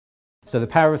So the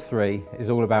Power of 3 is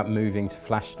all about moving to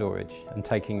flash storage and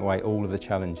taking away all of the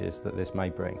challenges that this may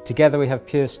bring. Together we have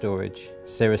Pure Storage,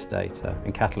 Cirrus Data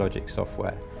and Catalogic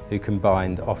Software, who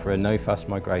combined offer a no-fuss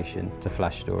migration to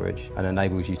flash storage and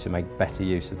enables you to make better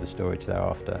use of the storage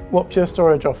thereafter. What Pure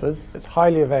Storage offers is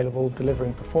highly available,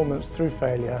 delivering performance through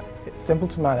failure. It's simple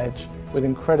to manage with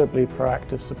incredibly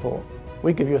proactive support.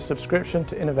 We give you a subscription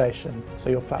to innovation so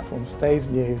your platform stays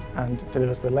new and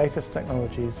delivers the latest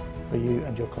technologies for you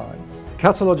and your clients.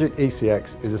 Catalogic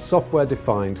ECX is a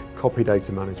software-defined copy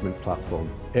data management platform.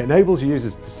 It enables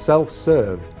users to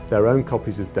self-serve their own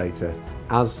copies of data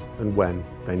as and when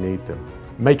they need them.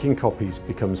 Making copies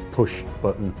becomes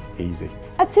push-button easy.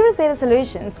 At Cirrus Data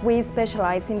Solutions, we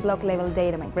specialize in block-level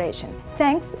data migration.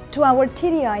 Thanks to our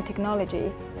TDI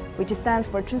technology, which stands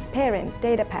for Transparent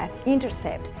Data Path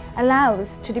Intercept, allows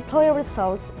us to deploy our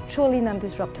results truly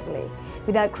non-disruptively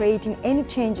without creating any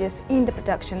changes in the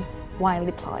production while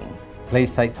deploying.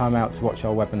 Please take time out to watch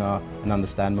our webinar and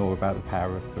understand more about the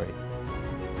Power of 3.